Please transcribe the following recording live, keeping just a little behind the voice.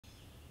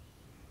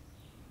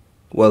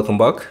welcome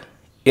back.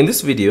 In this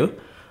video,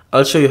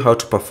 I'll show you how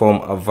to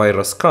perform a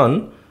virus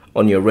scan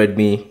on your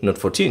Redmi Note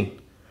 14.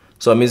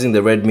 So I'm using the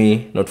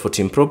Redmi Note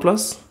 14 Pro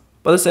Plus,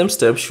 but the same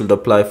steps should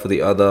apply for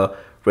the other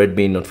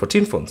Redmi Note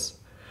 14 phones.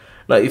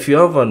 Now, if you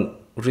have a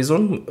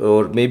reason,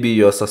 or maybe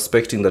you're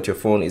suspecting that your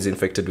phone is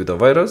infected with a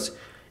virus,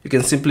 you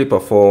can simply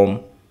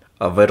perform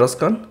a virus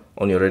scan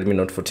on your Redmi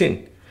Note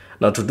 14.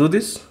 Now, to do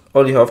this,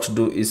 all you have to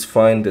do is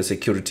find the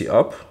security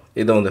app,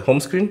 either on the home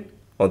screen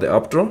or the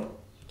app drawer,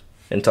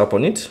 and tap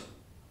on it.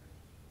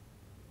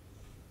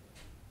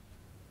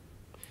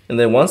 And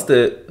then once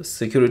the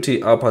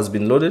security app has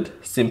been loaded,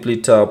 simply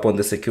tap on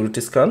the security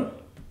scan,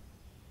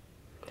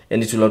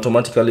 and it will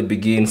automatically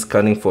begin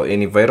scanning for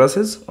any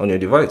viruses on your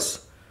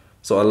device.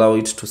 So allow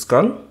it to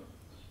scan.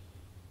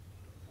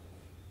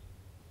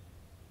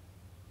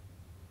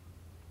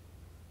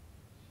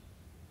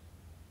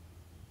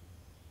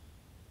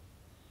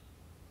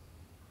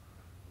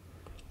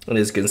 And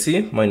as you can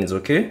see, mine is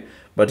okay.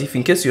 But if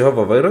in case you have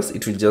a virus,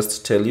 it will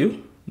just tell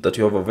you that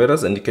you have a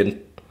virus, and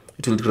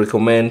it will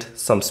recommend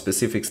some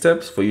specific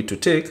steps for you to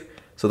take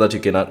so that you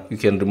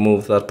can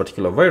remove that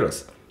particular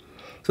virus.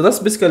 So that's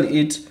basically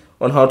it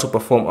on how to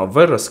perform a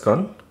virus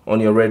scan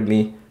on your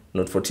Redmi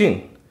Note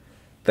 14.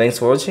 Thanks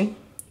for watching.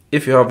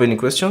 If you have any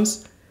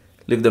questions,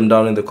 leave them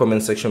down in the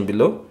comment section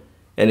below.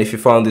 And if you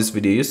found this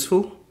video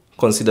useful,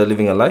 consider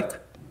leaving a like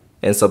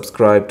and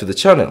subscribe to the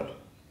channel.